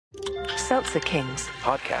Seltzer Kings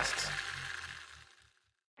podcasts.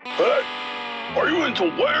 Hey, are you into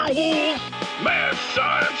werewolves, mad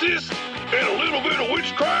scientists, and a little bit of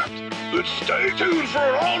witchcraft? Then stay tuned for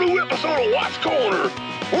an all-new episode of Watts Corner.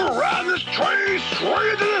 We're riding this train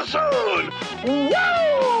straight to the sun.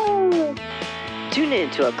 Woo! Tune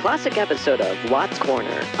in to a classic episode of Watts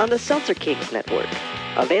Corner on the Seltzer Kings Network.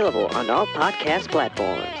 Available on all podcast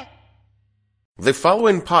platforms. The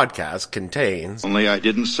following podcast contains... Only I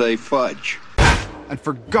didn't say fudge. And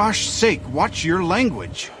for gosh sake, watch your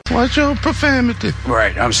language. Watch your profanity.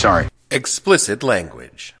 Right, I'm sorry. explicit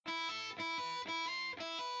language.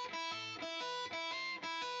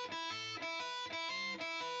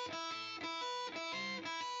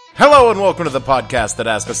 Hello and welcome to the podcast that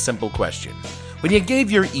asks a simple question. When you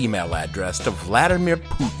gave your email address to Vladimir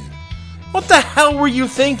Putin, what the hell were you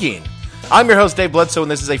thinking? I'm your host, Dave Bledsoe,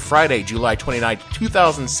 and this is a Friday, July 29th,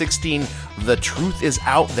 2016, The Truth Is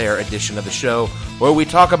Out There edition of the show, where we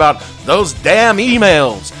talk about those damn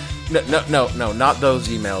emails. No, not those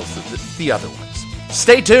emails, the other ones.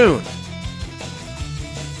 Stay tuned.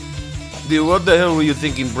 The What the Hell Were You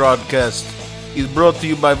Thinking broadcast is brought to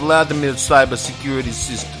you by Vladimir Cybersecurity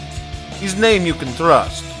Systems. His name you can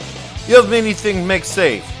trust. You have many things make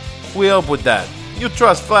safe. We help with that. You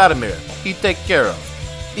trust Vladimir. He take care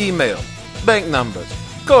of. Email, bank numbers,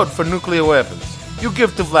 code for nuclear weapons. You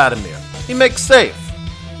give to Vladimir. He makes safe.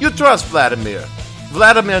 You trust Vladimir.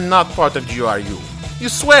 Vladimir not part of GRU. You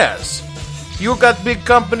swears. You got big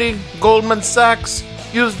company, Goldman Sachs?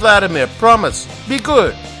 Use Vladimir. Promise. Be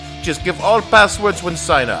good. Just give all passwords when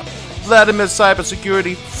sign up. Vladimir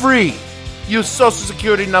Cybersecurity, free. Use social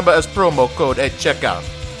security number as promo code at checkout.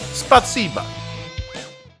 Spasiba.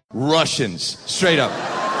 Russians, straight up.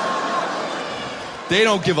 They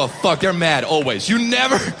don't give a fuck. They're mad always. You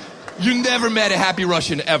never met a happy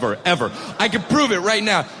Russian ever. I can prove it right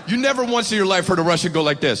now. You never once in your life heard a Russian go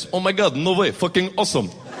like this. Oh my god, no way, fucking awesome.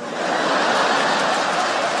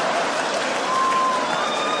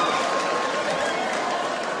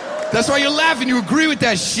 That's why you're laughing. You agree with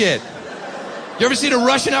that shit. You ever seen a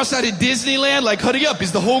Russian outside of Disneyland? Like, hurry up,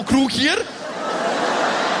 is the whole crew here?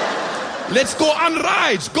 Let's go on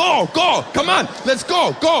rides. Go. Come on. Let's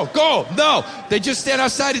go. No. They just stand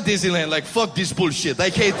outside of Disneyland like, fuck this bullshit. I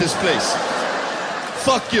hate this place.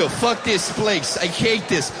 Fuck you. Fuck this place. I hate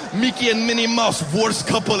this. Mickey and Minnie Mouse, worst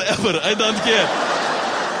couple ever. I don't care.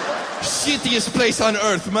 Shittiest place on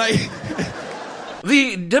earth, mate.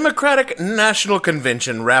 The Democratic National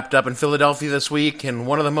Convention wrapped up in Philadelphia this week in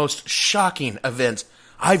one of the most shocking events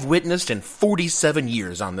I've witnessed in 47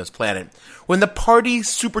 years on this planet, when the party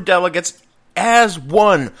superdelegates, as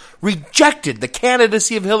one, rejected the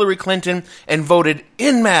candidacy of Hillary Clinton and voted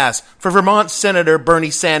en masse for Vermont Senator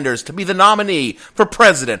Bernie Sanders to be the nominee for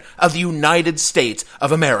President of the United States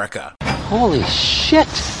of America. Holy shit!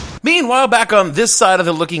 Meanwhile, back on this side of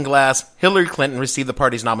the looking glass, Hillary Clinton received the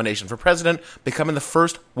party's nomination for president, becoming the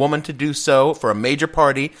first woman to do so for a major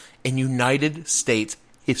party in United States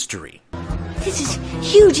history. This is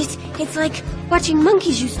huge. It's like watching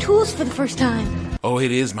monkeys use tools for the first time. Oh,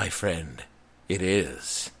 it is, my friend. It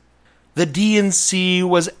is. The DNC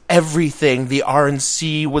was everything the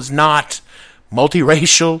RNC was not.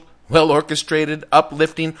 Multiracial, well-orchestrated,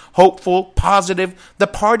 uplifting, hopeful, positive. The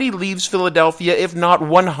party leaves Philadelphia, if not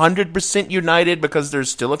 100% united, because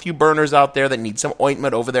there's still a few burners out there that need some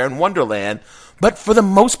ointment over there in Wonderland, but for the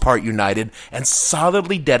most part united and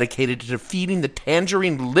solidly dedicated to defeating the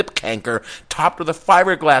tangerine lip canker topped with a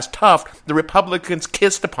fiberglass tuft the Republicans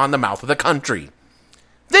kissed upon the mouth of the country.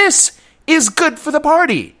 This is good for the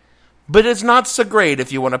party. But it's not so great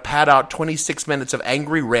if you want to pad out 26 minutes of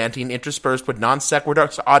angry ranting interspersed with non-sequitur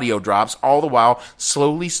audio drops, all the while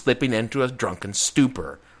slowly slipping into a drunken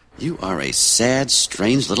stupor. You are a sad,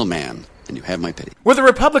 strange little man, and you have my pity. Where the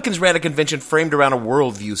Republicans ran a convention framed around a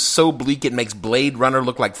worldview so bleak it makes Blade Runner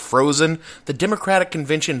look like Frozen, the Democratic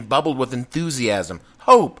convention bubbled with enthusiasm,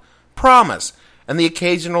 hope, promise, and the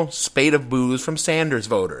occasional spate of boos from Sanders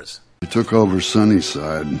voters. They took over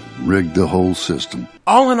Sunnyside and rigged the whole system.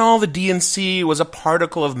 All in all, the DNC was a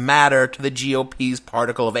particle of matter to the GOP's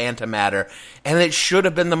particle of antimatter, and it should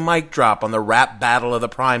have been the mic drop on the rap battle of the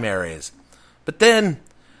primaries. But then,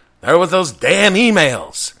 there were those damn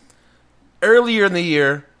emails. Earlier in the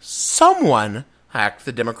year, someone hacked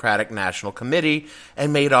the Democratic National Committee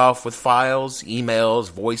and made off with files, emails,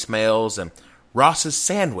 voicemails, and Ross's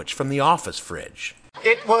sandwich from the office fridge.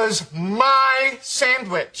 It was my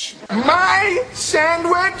sandwich. My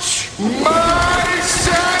sandwich. My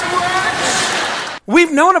sandwich.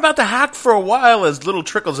 We've known about the hack for a while as little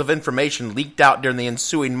trickles of information leaked out during the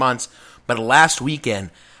ensuing months, but last weekend,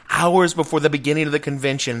 Hours before the beginning of the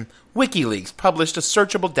convention, WikiLeaks published a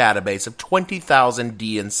searchable database of 20,000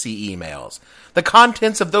 DNC emails. The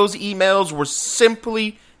contents of those emails were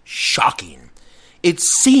simply shocking. It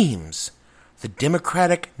seems the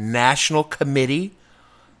Democratic National Committee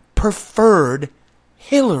preferred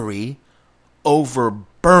Hillary over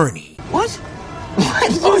Bernie. What?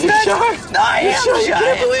 What? Oh, you sure? No, I am sure. You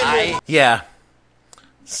can't believe it. Yeah.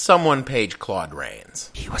 Someone page Claude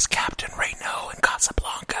Rains. He was Captain Reno in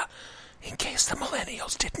Casablanca, in case the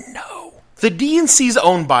millennials didn't know. The DNC's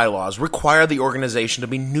own bylaws require the organization to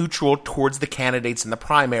be neutral towards the candidates in the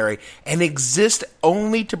primary and exist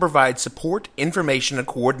only to provide support, information, and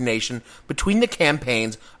coordination between the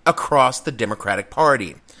campaigns across the Democratic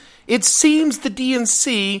Party. It seems the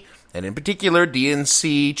DNC, and in particular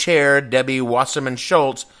DNC Chair Debbie Wasserman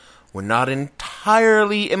Schultz, were not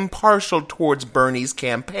entirely impartial towards Bernie's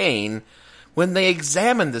campaign when they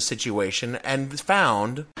examined the situation and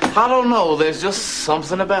found... I don't know, there's just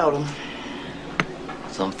something about him.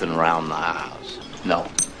 Something around the house. No,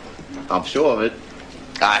 I'm sure of it.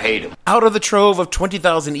 I hate him. Out of the trove of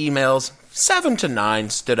 20,000 emails, 7 to 9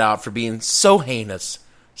 stood out for being so heinous,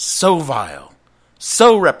 so vile,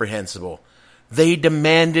 so reprehensible. They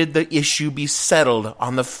demanded the issue be settled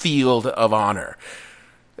on the field of honor.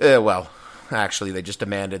 Well, actually, they just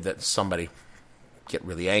demanded that somebody get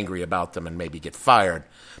really angry about them and maybe get fired.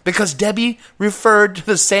 Because Debbie referred to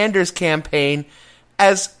the Sanders campaign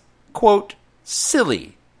as, quote,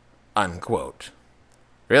 silly, unquote.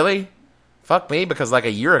 Really? Fuck me, because like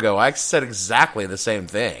a year ago, I said exactly the same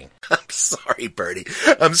thing. I'm sorry, Bernie.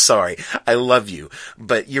 I'm sorry. I love you.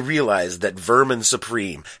 But you realize that Vermin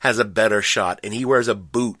Supreme has a better shot, and he wears a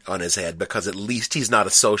boot on his head because at least he's not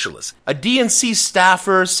a socialist. A DNC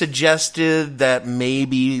staffer suggested that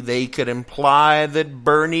maybe they could imply that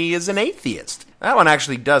Bernie is an atheist. That one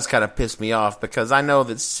actually does kind of piss me off because I know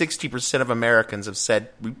that 60% of Americans have said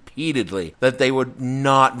repeatedly that they would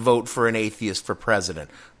not vote for an atheist for president.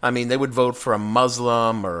 I mean, they would vote for a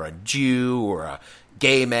Muslim or a Jew or a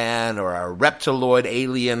gay man or a reptiloid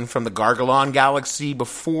alien from the Gargalon galaxy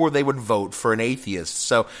before they would vote for an atheist.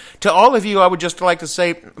 So to all of you, I would just like to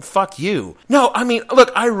say, fuck you. No, I mean,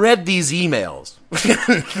 look, I read these emails.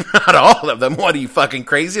 Not all of them. What, are you fucking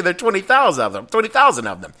crazy? There are 20,000 of them. 20,000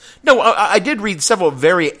 of them. No, I did read several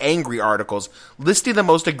very angry articles listing the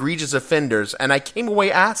most egregious offenders, and I came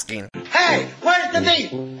away asking, Hey, where's the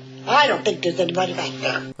thief? I don't think there's anybody back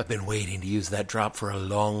there. I've been waiting to use that drop for a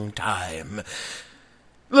long time.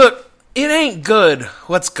 Look, it ain't good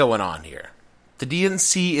what's going on here. The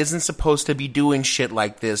DNC isn't supposed to be doing shit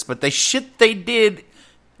like this, but the shit they did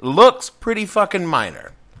looks pretty fucking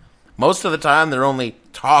minor. Most of the time, they're only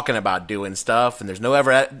talking about doing stuff, and there's no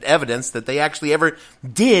evidence that they actually ever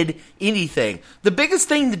did anything. The biggest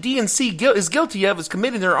thing the DNC is guilty of is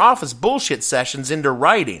committing their office bullshit sessions into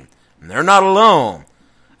writing. And they're not alone.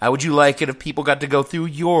 How would you like it if people got to go through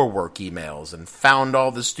your work emails and found all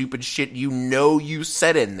the stupid shit you know you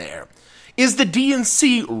said in there? Is the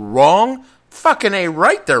DNC wrong? Fucking A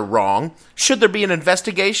right, they're wrong. Should there be an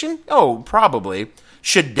investigation? Oh, probably.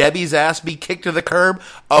 Should Debbie's ass be kicked to the curb?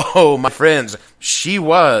 Oh, my friends, she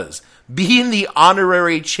was. Being the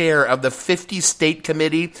honorary chair of the 50-state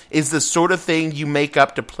committee is the sort of thing you make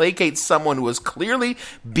up to placate someone who is clearly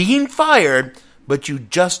being fired, but you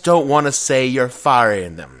just don't want to say you're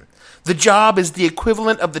firing them. The job is the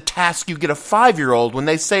equivalent of the task you get a 5-year-old when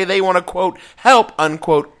they say they want to, quote, help,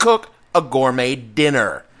 unquote, cook a gourmet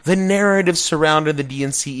dinner. The narrative surrounding the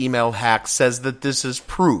DNC email hack says that this is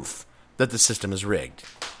proof that the system is rigged.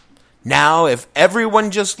 Now, if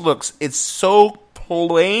everyone just looks, it's so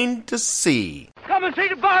plain to see. Come and see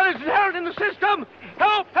the violence inherent in the system!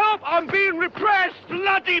 Help! Help! I'm being repressed!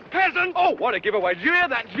 Bloody peasant! Oh, what a giveaway. Did you hear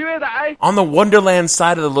that? Did you hear that, eh? On the Wonderland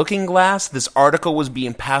side of the looking glass, this article was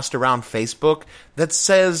being passed around Facebook that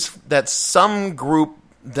says that some group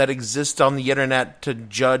that exists on the internet to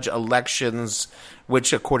judge elections,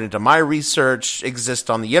 which according to my research exists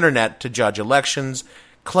on the internet to judge elections,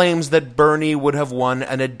 claims that Bernie would have won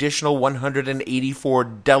an additional 184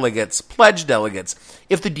 pledged delegates,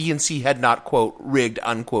 if the DNC had not, quote, rigged,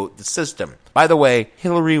 unquote, the system. By the way,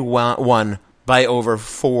 Hillary won by over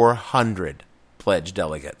 400 pledged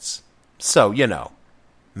delegates. So, you know,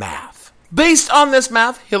 math. Based on this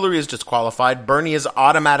math, Hillary is disqualified, Bernie is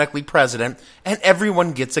automatically president, and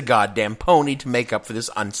everyone gets a goddamn pony to make up for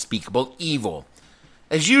this unspeakable evil.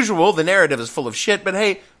 As usual, the narrative is full of shit, but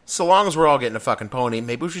hey, so long as we're all getting a fucking pony,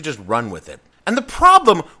 maybe we should just run with it. And the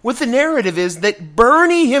problem with the narrative is that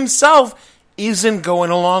Bernie himself isn't going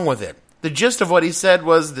along with it. The gist of what he said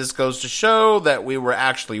was, this goes to show that we were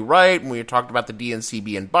actually right when we talked about the DNC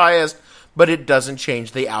being biased, but it doesn't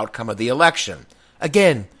change the outcome of the election.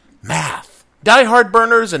 Again, math. Die-hard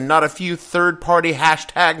burners and not a few third-party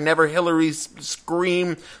 #NeverHillary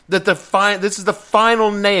scream that this is the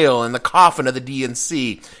final nail in the coffin of the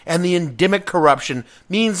DNC, and the endemic corruption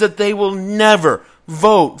means that they will never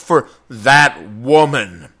vote for that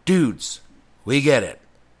woman. Dudes, we get it.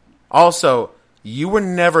 Also, you were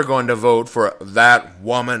never going to vote for that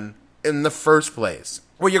woman in the first place.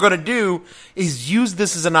 What you're going to do is use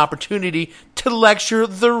this as an opportunity to lecture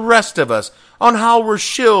the rest of us on how we're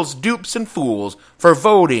shills, dupes, and fools for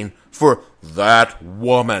voting for that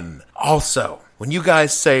woman. Also, when you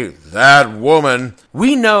guys say that woman,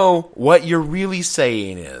 we know what you're really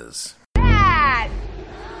saying is, That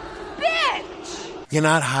bitch! You're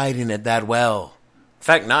not hiding it that well. In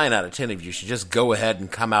fact, 9 out of 10 of you should just go ahead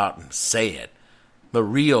and come out and say it. The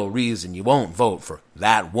real reason you won't vote for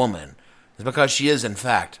that woman is because she is, in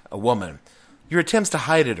fact, a woman. Your attempts to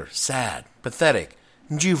hide it are sad, pathetic,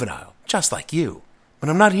 and juvenile, just like you. But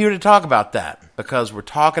I'm not here to talk about that, because we're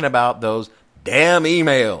talking about those damn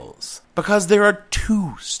emails. Because there are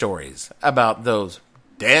 2 stories about those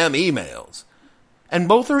damn emails, and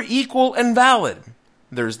both are equal and valid.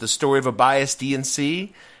 There's the story of a biased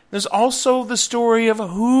DNC. There's also the story of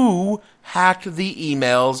who hacked the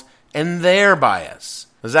emails and their bias.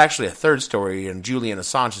 There's actually a third story in Julian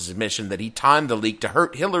Assange's admission that he timed the leak to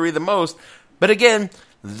hurt Hillary the most. But again,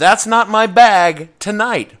 that's not my bag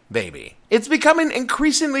tonight, baby. It's becoming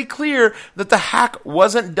increasingly clear that the hack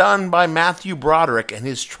wasn't done by Matthew Broderick and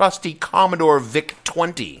his trusty Commodore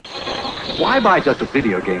VIC-20. Why buy just a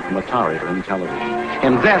video game from Atari or any television?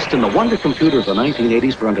 Invest in the wonder computer of the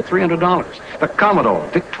 1980s for under $300. The Commodore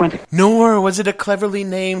VIC-20. Nor was it a cleverly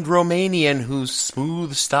named Romanian whose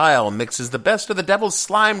smooth style mixes the best of the devil's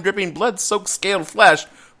slime-dripping, blood-soaked scaled flesh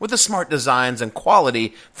with the smart designs and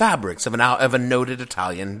quality fabrics of a noted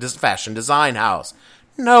Italian fashion design house.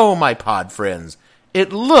 No, my pod friends,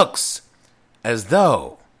 it looks as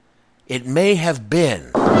though it may have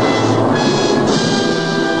been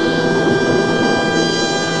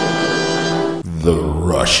the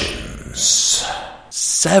Russians.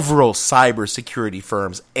 Several cybersecurity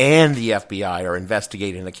firms and the FBI are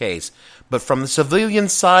investigating the case, but from the civilian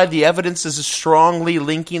side, the evidence is strongly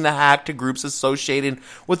linking the hack to groups associated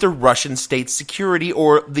with the Russian state security,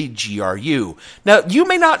 or the GRU. Now, you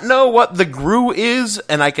may not know what the GRU is,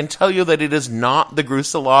 and I can tell you that it is not the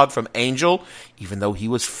Grusalog from Angel, even though he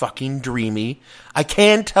was fucking dreamy. I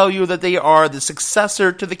can tell you that they are the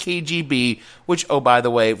successor to the KGB, which, oh, by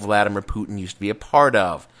the way, Vladimir Putin used to be a part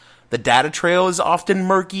of. The data trail is often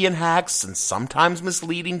murky in hacks, and sometimes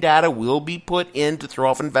misleading data will be put in to throw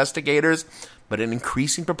off investigators, but an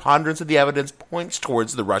increasing preponderance of the evidence points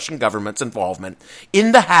towards the Russian government's involvement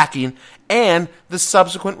in the hacking and the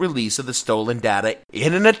subsequent release of the stolen data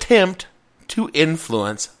in an attempt to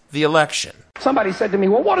influence the election. Somebody said to me,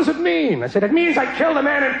 well, what does it mean? I said, it means I killed a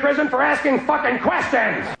man in prison for asking fucking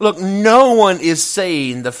questions. Look, no one is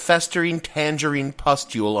saying the festering tangerine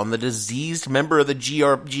pustule on the diseased member of the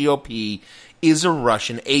GOP is a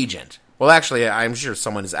Russian agent. Well, actually, I'm sure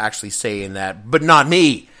someone is actually saying that, but not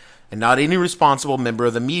me, and not any responsible member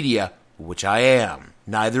of the media, which I am.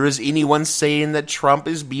 Neither is anyone saying that Trump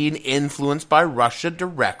is being influenced by Russia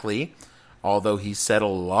directly, although he said a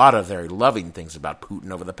lot of very loving things about Putin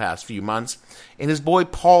over the past few months, and his boy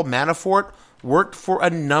Paul Manafort worked for a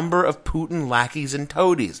number of Putin lackeys and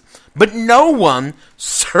toadies. But no one,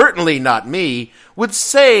 certainly not me, would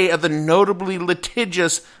say of the notably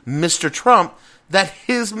litigious Mr. Trump that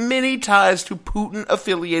his many ties to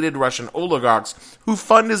Putin-affiliated Russian oligarchs who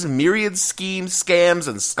fund his myriad schemes, scams,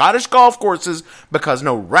 and Scottish golf courses because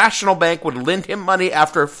no rational bank would lend him money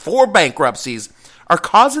after 4 bankruptcies are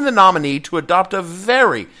causing the nominee to adopt a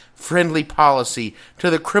very friendly policy to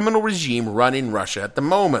the criminal regime running Russia at the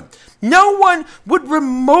moment. No one would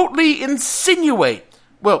remotely insinuate,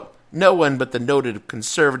 well, no one but the noted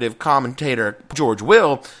conservative commentator George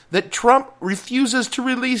Will, that Trump refuses to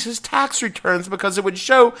release his tax returns because it would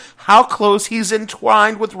show how close he's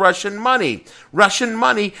entwined with Russian money. Russian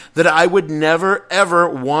money that I would never ever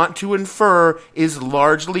want to infer is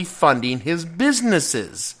largely funding his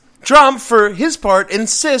businesses. Trump, for his part,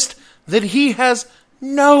 insists that he has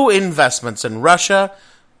no investments in Russia,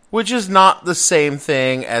 which is not the same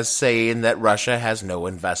thing as saying that Russia has no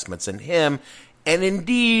investments in him, and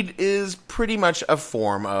indeed is pretty much a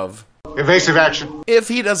form of evasive action. If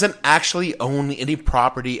he doesn't actually own any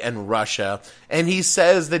property in Russia, and he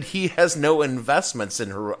says that he has no investments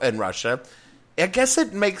in Russia, I guess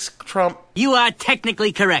it makes Trump... You are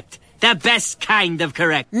technically correct. The best kind of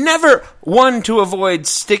correct. Never one to avoid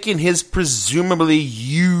sticking his presumably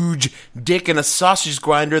huge dick in a sausage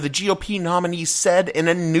grinder, the GOP nominee said in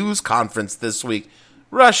a news conference this week.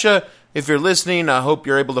 Russia, if you're listening, I hope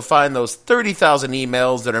you're able to find those 30,000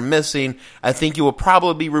 emails that are missing. I think you will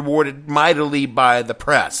probably be rewarded mightily by the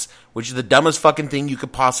press, which is the dumbest fucking thing you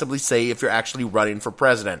could possibly say if you're actually running for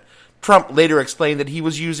president. Trump later explained that he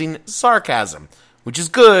was using sarcasm, which is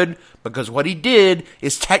good, because what he did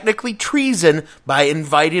is technically treason by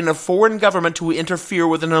inviting a foreign government to interfere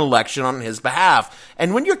with an election on his behalf.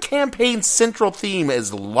 And when your campaign's central theme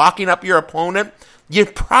is locking up your opponent, you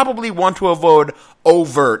probably want to avoid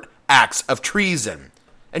overt acts of treason.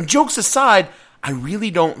 And jokes aside, I really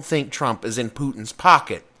don't think Trump is in Putin's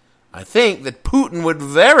pocket. I think that Putin would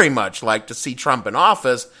very much like to see Trump in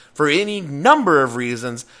office for any number of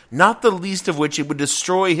reasons, not the least of which it would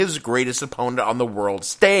destroy his greatest opponent on the world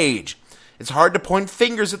stage. It's hard to point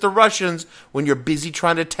fingers at the Russians when you're busy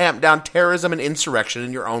trying to tamp down terrorism and insurrection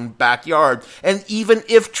in your own backyard. And even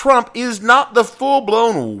if Trump is not the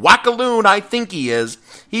full-blown wackaloon I think he is,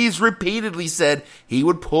 he's repeatedly said he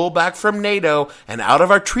would pull back from NATO and out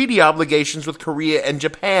of our treaty obligations with Korea and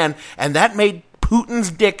Japan, and that made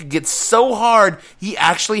Putin's dick gets so hard he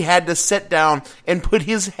actually had to sit down and put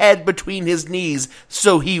his head between his knees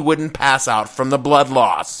so he wouldn't pass out from the blood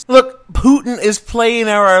loss. Look, Putin is playing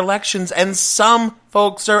our elections, and some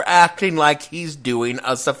folks are acting like he's doing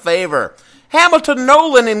us a favor. Hamilton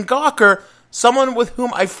Nolan in Gawker, someone with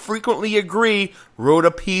whom I frequently agree, wrote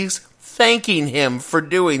a piece thanking him for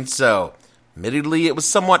doing so. Admittedly, it was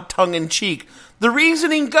somewhat tongue-in-cheek. The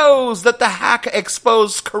reasoning goes that the hack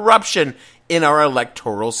exposed corruption in our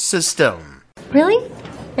electoral system. Really?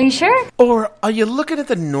 Are you sure? Or are you looking at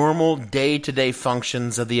the normal day-to-day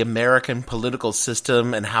functions of the American political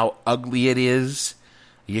system and how ugly it is?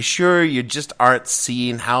 Are you sure you just aren't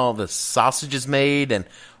seeing how the sausage is made and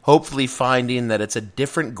hopefully finding that it's a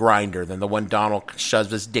different grinder than the one Donald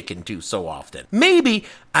shoves his dick into so often? Maybe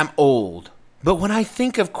I'm old, but when I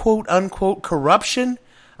think of quote-unquote corruption,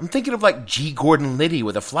 I'm thinking of like G. Gordon Liddy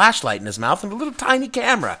with a flashlight in his mouth and a little tiny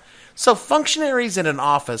camera. So functionaries in an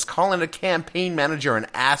office calling a campaign manager an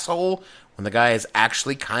asshole when the guy is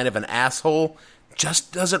actually kind of an asshole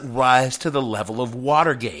just doesn't rise to the level of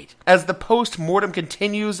Watergate. As the post-mortem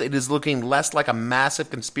continues, it is looking less like a massive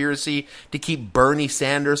conspiracy to keep Bernie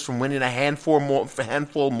Sanders from winning a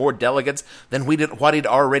handful more delegates than what he'd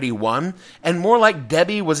already won, and more like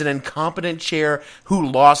Debbie was an incompetent chair who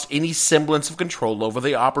lost any semblance of control over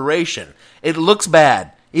the operation. It looks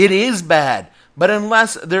bad. It is bad. But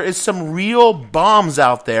unless there is some real bombs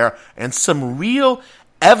out there and some real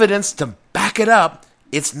evidence to back it up,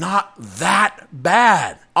 it's not that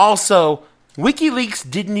bad. Also, WikiLeaks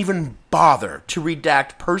didn't even bother to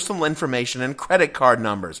redact personal information and credit card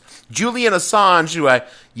numbers. Julian Assange, who I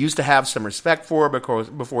used to have some respect for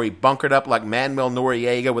before he bunkered up like Manuel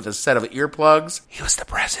Noriega with a set of earplugs, he was the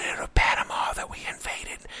president of Panama that we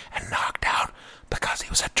invaded and knocked out because he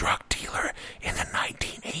was a drug dealer in the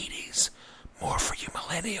 1980s. More for you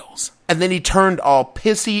millennials. And then he turned all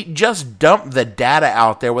pissy, just dumped the data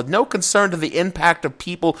out there with no concern to the impact of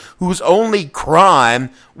people whose only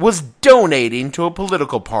crime was donating to a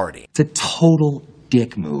political party. It's a total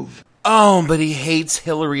dick move. Oh, but he hates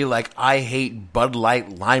Hillary like I hate Bud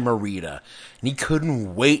Light Lime-A-Rita. And he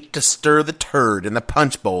couldn't wait to stir the turd in the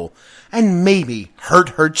punch bowl and maybe hurt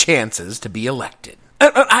her chances to be elected.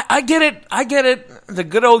 I get it. The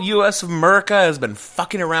good old U.S. of America has been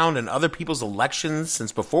fucking around in other people's elections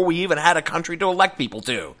since before we even had a country to elect people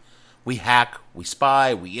to. We hack, we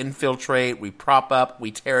spy, we infiltrate, we prop up, we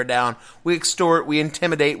tear down, we extort, we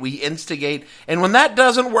intimidate, we instigate, and when that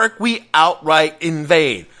doesn't work, we outright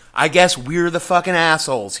invade. I guess we're the fucking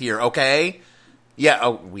assholes here, okay? Yeah,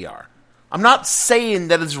 we are. I'm not saying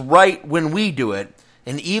that it's right when we do it,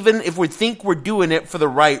 and even if we think we're doing it for the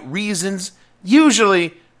right reasons,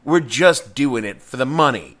 usually, we're just doing it for the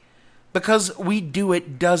money. Because we do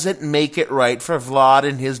it doesn't make it right for Vlad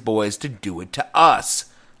and his boys to do it to us.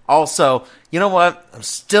 Also, you know what? I'm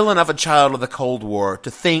still enough a child of the Cold War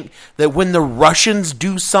to think that when the Russians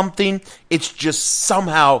do something, it's just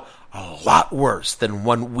somehow a lot worse than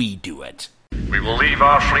when we do it. We will leave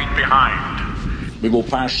our fleet behind. We will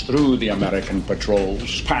pass through the American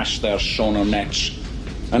patrols, past their sonar nets,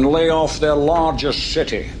 and lay off their largest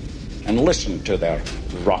city, and listen to their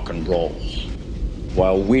rock and roll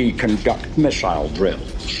while we conduct missile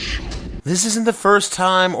drills. This isn't the first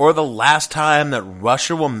time or the last time that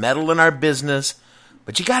Russia will meddle in our business,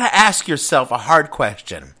 but you gotta ask yourself a hard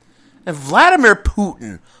question. If Vladimir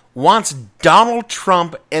Putin wants Donald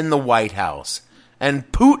Trump in the White House,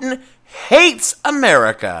 and Putin hates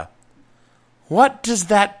America, What does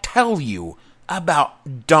that tell you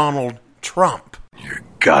about Donald Trump? You're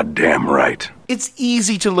goddamn right. It's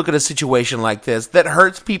easy to look at a situation like this that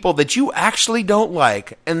hurts people that you actually don't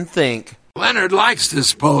like and think, Leonard likes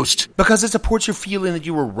this post. Because it supports your feeling that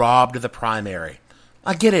you were robbed of the primary.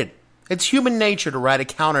 I get it. It's human nature to write a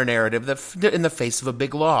counter-narrative in the face of a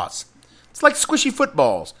big loss. It's like squishy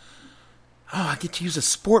footballs. Oh, I get to use a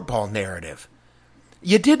sport ball narrative.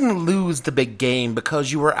 You didn't lose the big game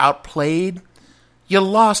because you were outplayed. You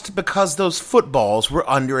lost because those footballs were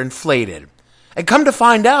underinflated. And come to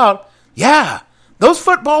find out, yeah, those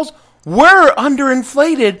footballs were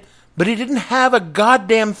underinflated, but it didn't have a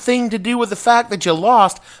goddamn thing to do with the fact that you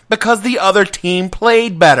lost because the other team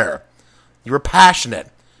played better. You were passionate.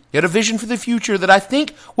 You had a vision for the future that I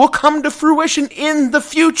think will come to fruition in the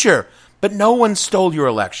future. But no one stole your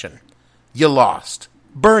election. You lost.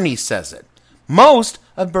 Bernie says it. Most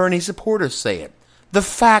of Bernie's supporters say it. The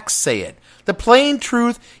facts say it. The plain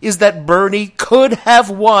truth is that Bernie could have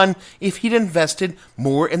won if he'd invested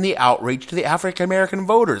more in the outreach to the African American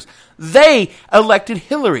voters. They elected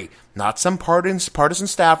Hillary, not some partisan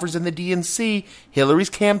staffers in the DNC. Hillary's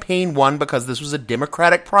campaign won because this was a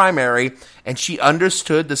Democratic primary, and she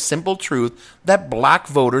understood the simple truth that black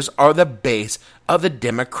voters are the base of the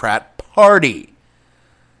Democrat Party.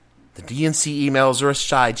 The DNC emails are a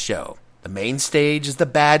sideshow. The main stage is the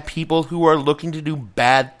bad people who are looking to do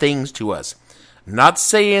bad things to us. I'm not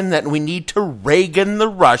saying that we need to Reagan the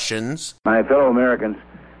Russians. My fellow Americans,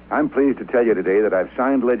 I'm pleased to tell you today that I've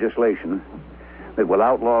signed legislation that will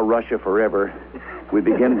outlaw Russia forever. We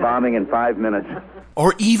begin bombing in 5 minutes.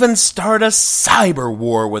 Or even start a cyber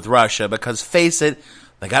war with Russia, because face it,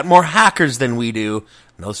 they got more hackers than we do,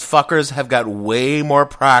 and those fuckers have got way more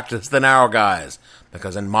practice than our guys.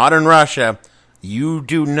 Because in modern Russia, you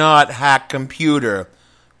do not hack computer.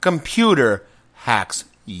 Computer hacks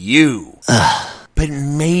you. But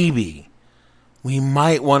maybe we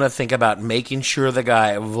might want to think about making sure the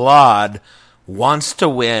guy Vlad wants to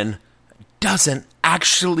win doesn't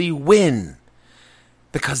actually win.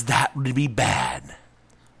 Because that would be bad.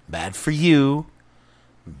 Bad for you.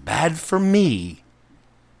 Bad for me.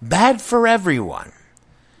 Bad for everyone.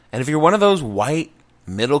 And if you're one of those white,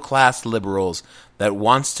 middle-class liberals that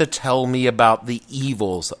wants to tell me about the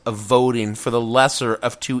evils of voting for the lesser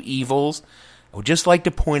of two evils, I would just like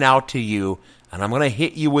to point out to you, and I'm going to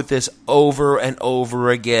hit you with this over and over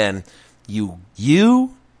again, you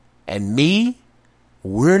and me,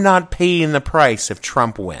 we're not paying the price if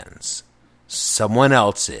Trump wins. Someone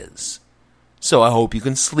else is. So I hope you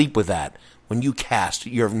can sleep with that when you cast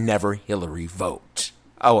your Never Hillary vote.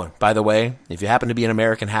 Oh, and by the way, if you happen to be an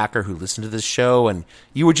American hacker who listened to this show and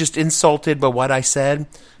you were just insulted by what I said,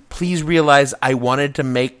 please realize I wanted to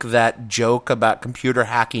make that joke about computer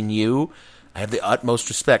hacking you. I have the utmost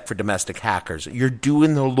respect for domestic hackers. You're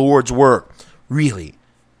doing the Lord's work. Really,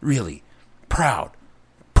 really proud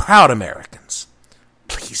Americans.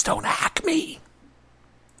 Please don't hack me.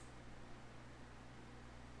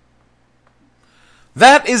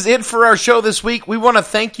 That is it for our show this week. We want to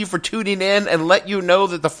thank you for tuning in and let you know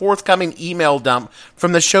that the forthcoming email dump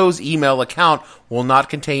from the show's email account will not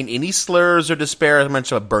contain any slurs or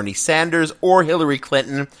disparagements of Bernie Sanders or Hillary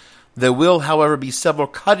Clinton. There will, however, be several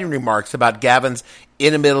cutting remarks about Gavin's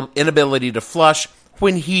inability to flush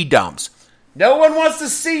when he dumps. No one wants to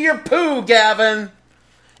see your poo, Gavin.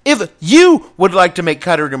 If you would like to make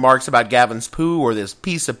cutting remarks about Gavin's poo or this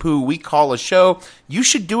piece of poo we call a show, you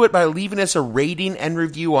should do it by leaving us a rating and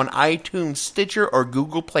review on iTunes, Stitcher, or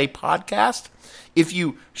Google Play Podcast. If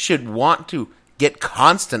you should want to get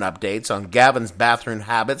constant updates on Gavin's bathroom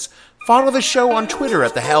habits, follow the show on Twitter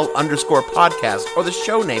at @the_hell_podcast or the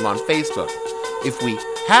show name on Facebook. If we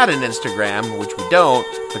had an Instagram, which we don't,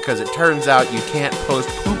 because it turns out you can't post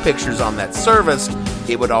poo pictures on that service,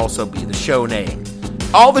 it would also be the show name.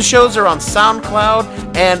 All the shows are on SoundCloud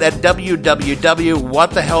and at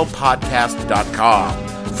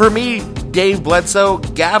www.whatthehellpodcast.com. For me, Dave Bledsoe,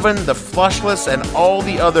 Gavin, the Flushless, and all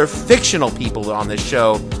the other fictional people on this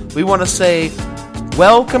show, we want to say,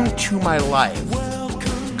 welcome to my life.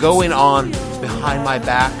 Going on behind my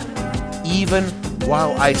back, even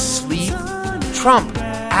while I sleep. Trump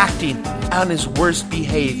acting on his worst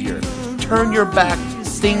behavior. Turn your back,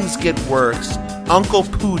 things get worse. Uncle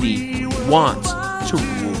Pootie wants to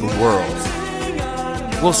rule the world.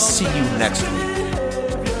 We'll see you next week.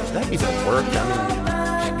 Does that even work? I mean,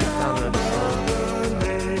 she found it.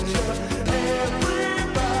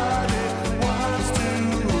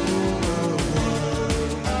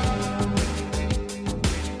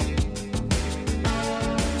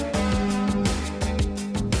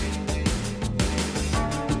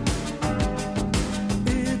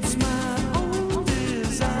 It's my own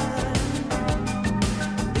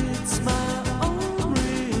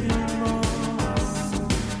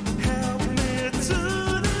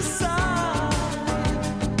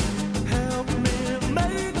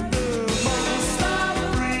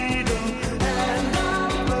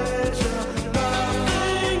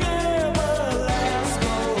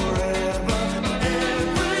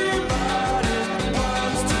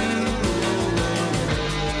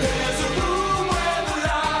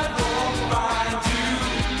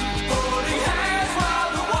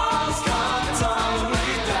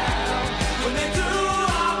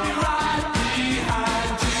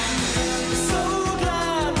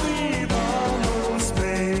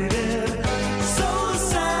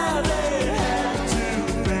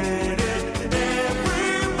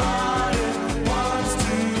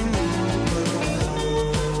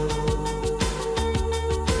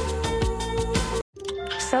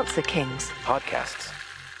Salsa Kings. Podcasts